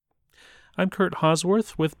I'm Kurt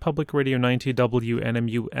Hosworth with Public Radio 90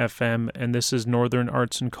 WNMU FM, and this is Northern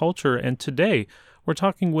Arts and Culture, and today we're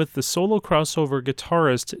talking with the solo crossover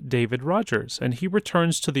guitarist David Rogers, and he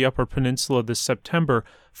returns to the Upper Peninsula this September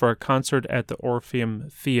for a concert at the Orpheum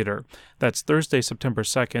Theater. That's Thursday, September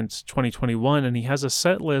 2nd, 2021, and he has a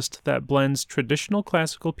set list that blends traditional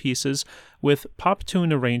classical pieces with pop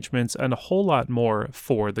tune arrangements and a whole lot more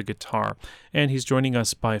for the guitar. And he's joining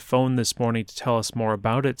us by phone this morning to tell us more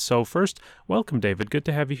about it. So first, welcome, David. Good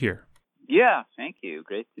to have you here. Yeah, thank you.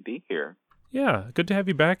 Great to be here. Yeah, good to have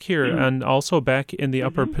you back here, and also back in the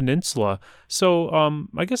Upper Peninsula. So,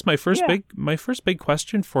 I guess my first big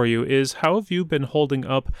question for you is, how have you been holding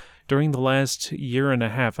up during the last year and a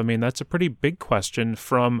half? I mean, that's a pretty big question,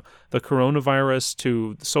 from the coronavirus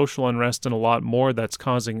to social unrest and a lot more that's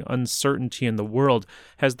causing uncertainty in the world.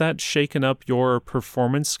 Has that shaken up your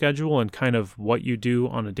performance schedule and kind of what you do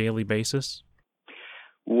on a daily basis?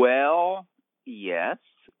 Well, yes.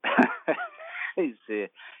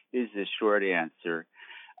 Is the short answer.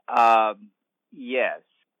 Yes.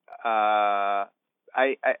 I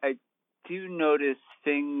do notice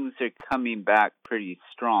things are coming back pretty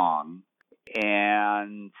strong,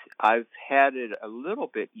 and I've had it a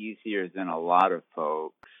little bit easier than a lot of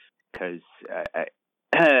folks because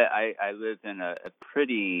I live in a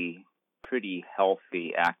pretty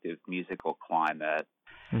healthy, active musical climate.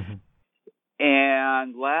 Mm-hmm.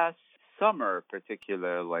 And last summer,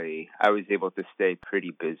 particularly, I was able to stay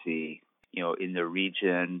pretty busy, in the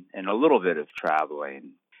region, and a little bit of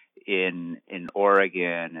traveling in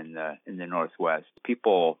Oregon and in the Northwest.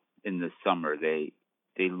 People in the summer, they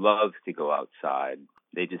love to go outside.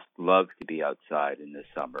 They just love to be outside in the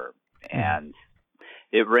summer. And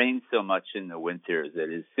it rains so much in the winter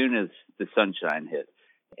that as soon as the sunshine hits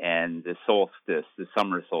and the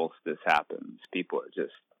summer solstice happens, people are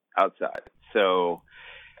just outside. So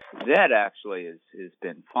that actually has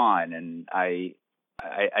been fun, and I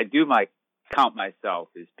do count myself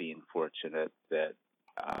as being fortunate that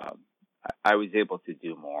I was able to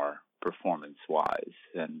do more performance-wise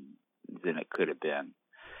than it could have been,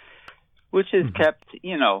 which has kept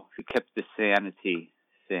the sanity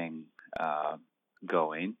thing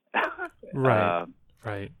going. Right.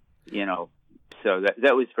 So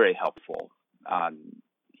that was very helpful on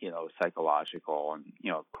psychological and,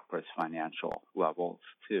 of course, financial levels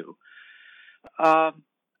too. I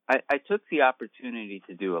took the opportunity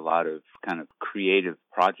to do a lot of kind of creative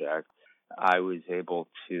projects. I was able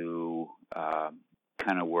to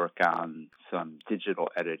kind of work on some digital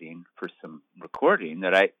editing for some recording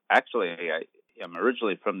that I am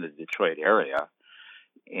originally from the Detroit area,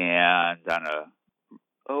 and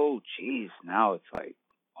now it's like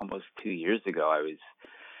almost 2 years ago, I was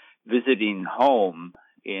visiting home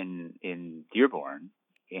in Dearborn,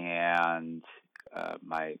 and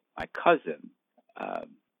my cousin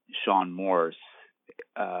Sean Morse,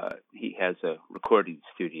 he has a recording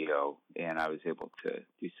studio, and I was able to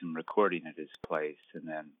do some recording at his place, and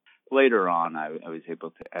then later on I was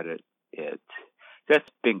able to edit it.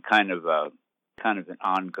 That's been kind of an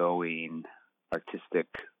ongoing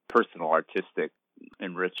personal artistic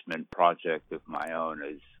enrichment project of my own,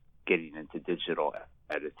 is getting into digital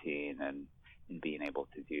editing and being able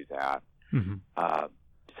to do that. Mm-hmm.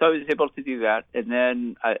 So I was able to do that. And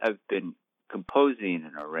then I've been composing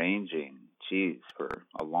and arranging, for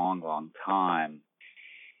a long, long time.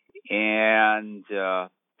 And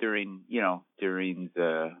during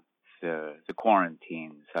the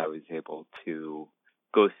quarantines, I was able to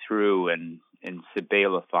go through and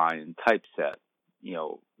Sibeliify and typeset,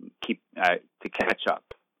 to catch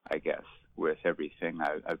up, I guess, with everything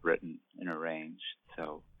I've written and arranged.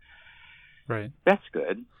 So right, that's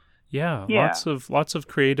good. Yeah. Lots of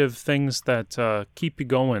creative things that keep you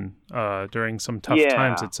going during some tough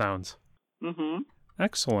times, it sounds. Mm-hmm.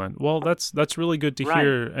 Excellent. Well, that's really good to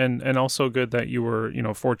hear, and also good that you were,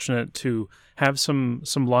 fortunate to have some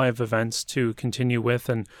live events to continue with.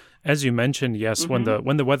 And as you mentioned, yes, when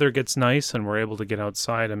the weather gets nice and we're able to get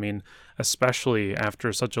outside, I mean, especially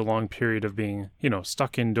after such a long period of being,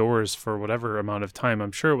 stuck indoors for whatever amount of time,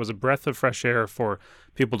 I'm sure it was a breath of fresh air for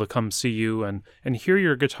people to come see you and hear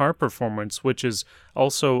your guitar performance, which is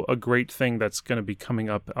also a great thing that's going to be coming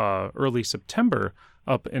up early September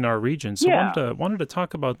up in our region. So wanted to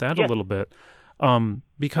talk about that a little bit.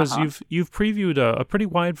 Because you've previewed a pretty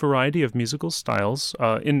wide variety of musical styles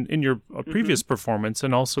in your previous performance,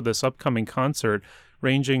 and also this upcoming concert,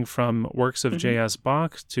 ranging from works of J.S.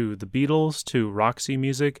 Bach to the Beatles to Roxy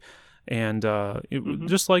music, and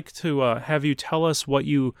just like to have you tell us what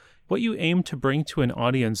you aim to bring to an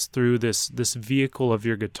audience through this vehicle of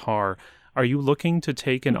your guitar. Are you looking to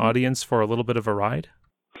take an audience for a little bit of a ride?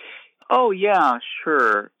 Oh yeah,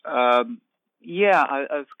 sure. I've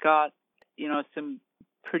got some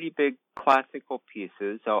pretty big classical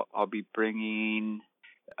pieces. I'll be bringing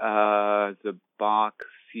the Bach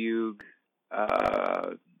fugue.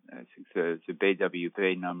 I think the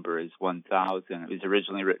BWV number is 1000. It was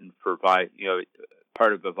originally written for part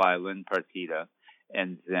of a violin partita,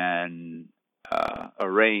 and then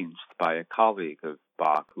arranged by a colleague of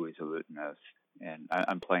Bach who is a lutenist, and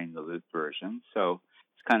I'm playing the lute version. So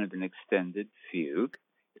it's kind of an extended fugue.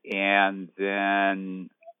 And then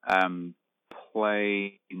I'm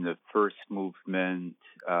playing the first movement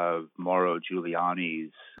of Mauro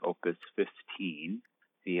Giuliani's Opus 15,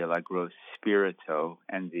 the Allegro Spirito,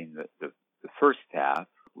 ending the first half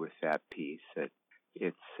with that piece.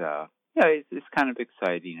 It's kind of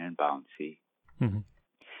exciting and bouncy. Mm-hmm.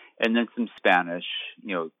 And then some Spanish,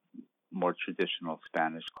 more traditional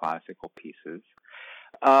Spanish classical pieces.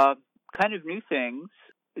 Kind of new things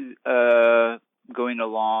going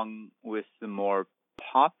along with the more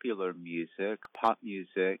popular music. Pop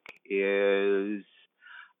music is,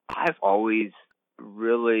 I've always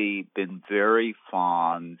really been very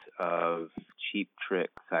fond of Cheap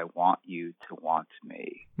Trick's I Want You to Want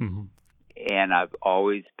Me. Mm-hmm. And I've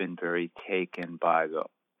always been very taken by the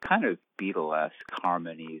kind of Beatlesque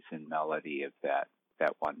harmonies and melody of that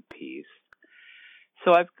one piece.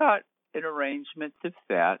 So I've got an arrangement of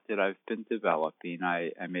that I've been developing.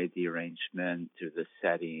 I made the arrangement to the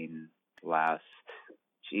setting last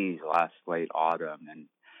late autumn, and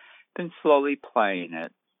been slowly playing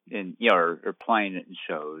it or playing it in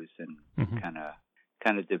shows, and mm-hmm.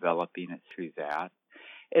 kind of developing it through that.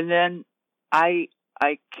 And then I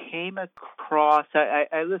came across,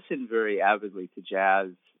 I listen very avidly to jazz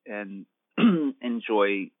and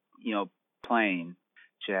enjoy, playing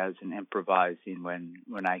jazz and improvising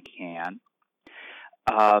when I can.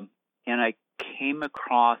 And I came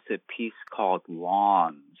across a piece called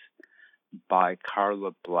Lawns by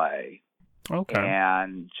Carla Bley. Okay.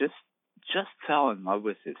 And just fell in love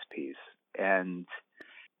with this piece. And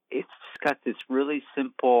it's got this really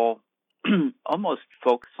simple, almost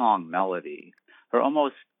folk song melody, or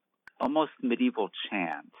almost medieval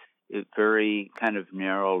chant. It's very kind of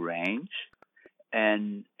narrow range,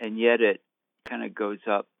 and yet it kind of goes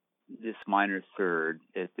up this minor third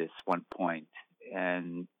at this one point,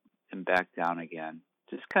 and back down again.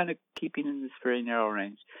 Just kind of keeping in this very narrow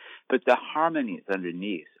range. But the harmonies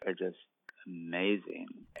underneath are just amazing,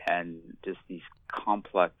 and just these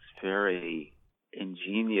complex, very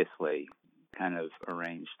ingeniously kind of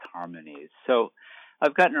arranged harmonies. So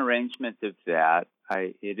I've got an arrangement of that.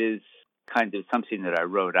 It is kind of something that I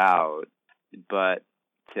wrote out, but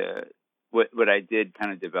what I did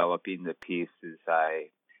kind of developing the piece is I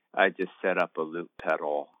just set up a loop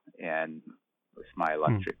pedal and with my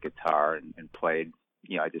electric guitar and played.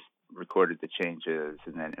 I just recorded the changes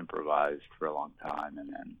and then improvised for a long time, and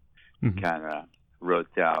then kind of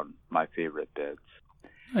wrote down my favorite bits.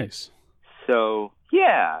 Nice. So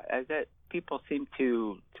that people seem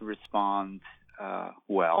to respond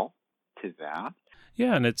well to that.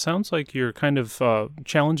 Yeah, and it sounds like you're kind of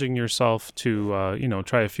challenging yourself to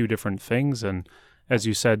try a few different things, and as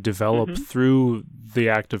you said, develop through the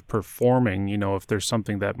act of performing. If there's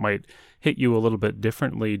something that might hit you a little bit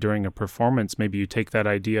differently during a performance, maybe you take that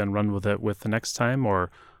idea and run with it with the next time, or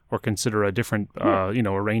consider a different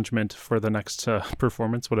arrangement for the next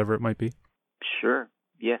performance, whatever it might be. Sure.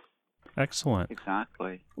 Yes. Excellent.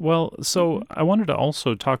 Exactly. Well, so I wanted to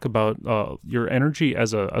also talk about your energy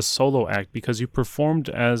as a solo act, because you performed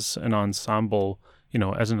as an ensemble,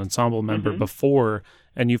 member before,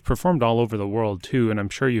 and you've performed all over the world too. And I'm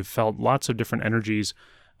sure you've felt lots of different energies,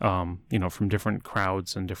 from different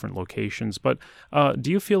crowds and different locations. But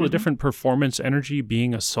do you feel a different performance energy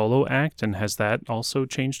being a solo act, and has that also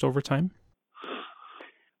changed over time?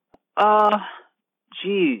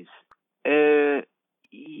 Geez.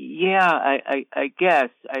 Yeah, I guess.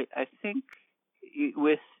 I think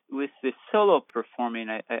with the solo performing,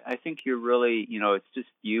 I think you're really, it's just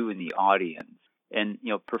you and the audience. And,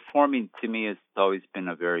 performing to me has always been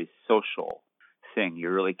a very social thing.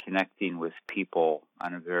 You're really connecting with people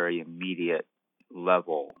on a very immediate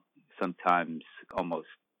level, sometimes almost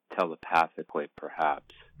telepathically,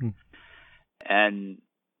 perhaps. And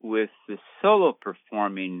with the solo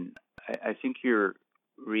performing, I think you're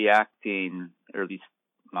reacting, or at least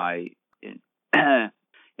my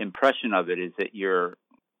impression of it is that you're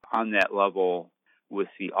on that level with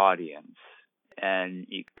the audience, and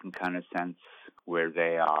you can kind of sense where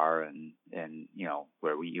they are and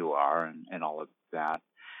where you are and all of that.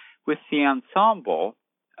 With the ensemble,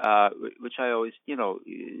 which I always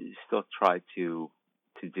still try to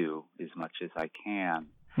do as much as I can,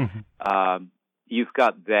 You've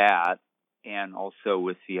got that, and also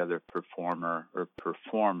with the other performer or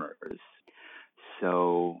performers.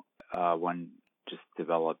 So one just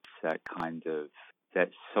develops that kind of that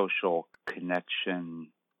social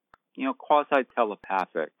connection,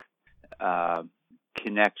 quasi-telepathic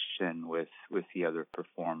connection with the other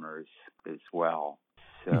performers as well.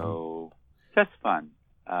 So that's fun.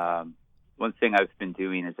 One thing I've been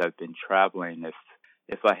doing is I've been traveling.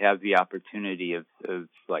 If I have the opportunity of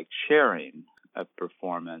like sharing a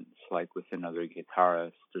performance, like with another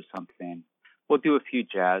guitarist or something, we'll do a few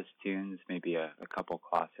jazz tunes, maybe a couple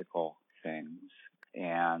classical things,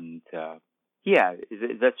 and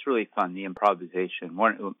that's really fun. The improvisation.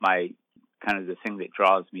 My kind of the thing that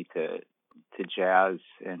draws me to jazz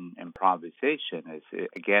and improvisation is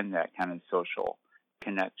again that kind of social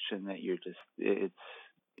connection that you're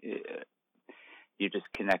just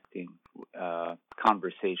connecting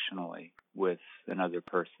conversationally with another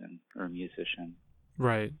person or a musician.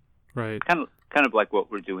 Right. Kind of like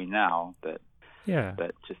what we're doing now, but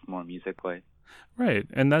just more musically. Right,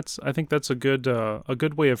 and I think that's a good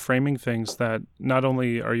way of framing things. That not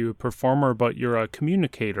only are you a performer, but you're a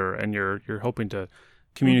communicator, and you're hoping to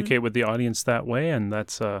communicate with the audience that way, and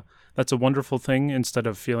that's a wonderful thing. Instead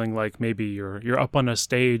of feeling like maybe you're up on a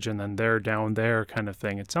stage and then they're down there kind of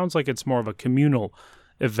thing. It sounds like it's more of a communal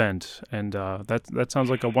event, and that sounds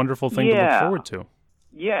like a wonderful thing to look forward to.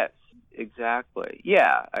 Yes, exactly.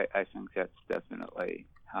 Yeah, I think that's definitely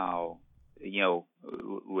how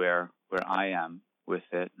where I am with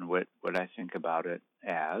it and what I think about it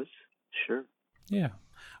as. Sure. Yeah.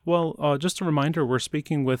 Well, just a reminder, we're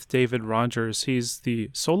speaking with David Rogers. He's the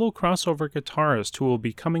solo crossover guitarist who will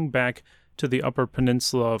be coming back to the Upper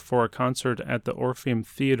Peninsula for a concert at the Orpheum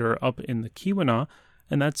Theater up in the Keweenaw,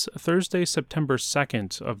 and that's Thursday, September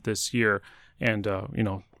 2nd of this year. And,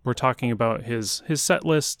 we're talking about his set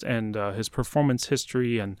list and his performance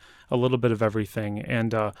history and a little bit of everything.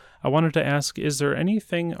 And I wanted to ask, is there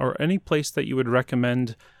anything or any place that you would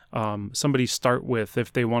recommend somebody start with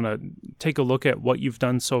if they want to take a look at what you've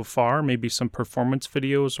done so far, maybe some performance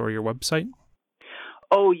videos or your website?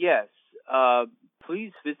 Oh, yes.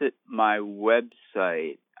 Please visit my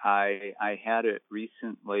website. I had it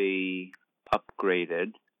recently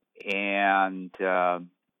upgraded, and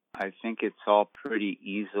I think it's all pretty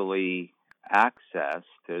easily accessed.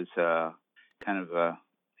 There's a kind of a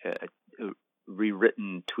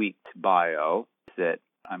rewritten, tweaked bio that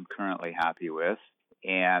I'm currently happy with.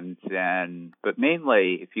 And then, but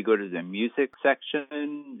mainly, if you go to the music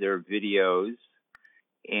section, there are videos.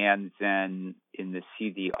 And then in the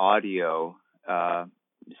CD audio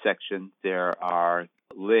section, there are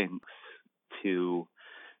links to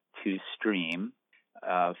stream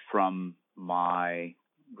from my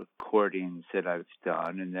recordings that I've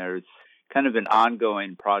done. And there's kind of an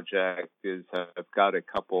ongoing project is I've got a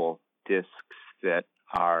couple discs that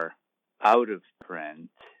are out of print.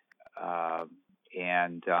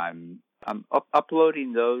 And I'm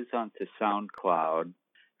uploading those onto SoundCloud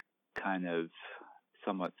kind of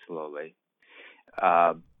somewhat slowly.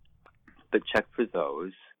 But check for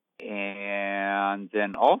those. And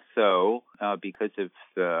then also, because of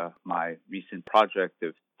my recent project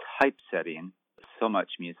of typesetting so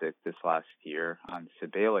much music this last year on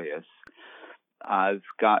Sibelius, I've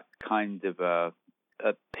got kind of a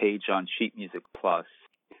page on Sheet Music Plus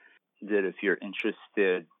that if you're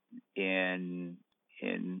interested in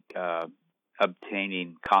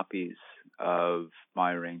obtaining copies of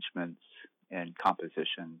my arrangements and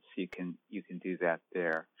compositions, you can do that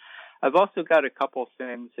there. I've also got a couple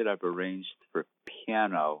things that I've arranged for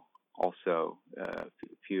piano, also a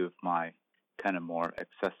few of my kind of more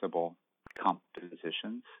accessible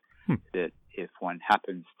compositions that if one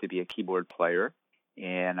happens to be a keyboard player,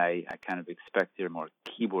 and I kind of expect there are more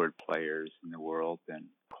keyboard players in the world than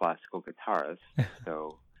classical guitarists,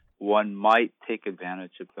 so one might take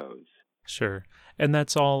advantage of those. Sure. And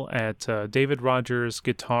that's all at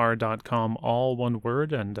davidrogersguitar.com, all one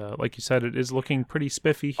word. And like you said, it is looking pretty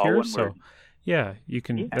spiffy here. So word. Yeah, you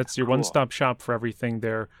can. That's your one-stop shop for everything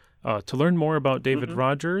there. To learn more about David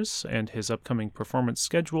Rogers and his upcoming performance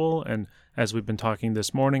schedule, and as we've been talking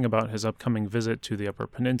this morning about his upcoming visit to the Upper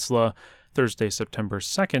Peninsula, Thursday, September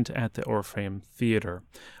 2nd at the Orpheum Theater.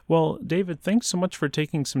 Well, David, thanks so much for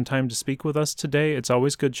taking some time to speak with us today. It's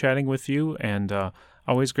always good chatting with you, and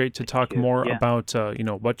always great to talk more about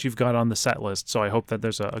what you've got on the set list. So I hope that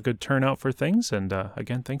there's a good turnout for things. And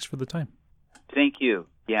again, thanks for the time. Thank you.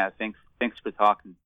 Yeah, thanks for talking.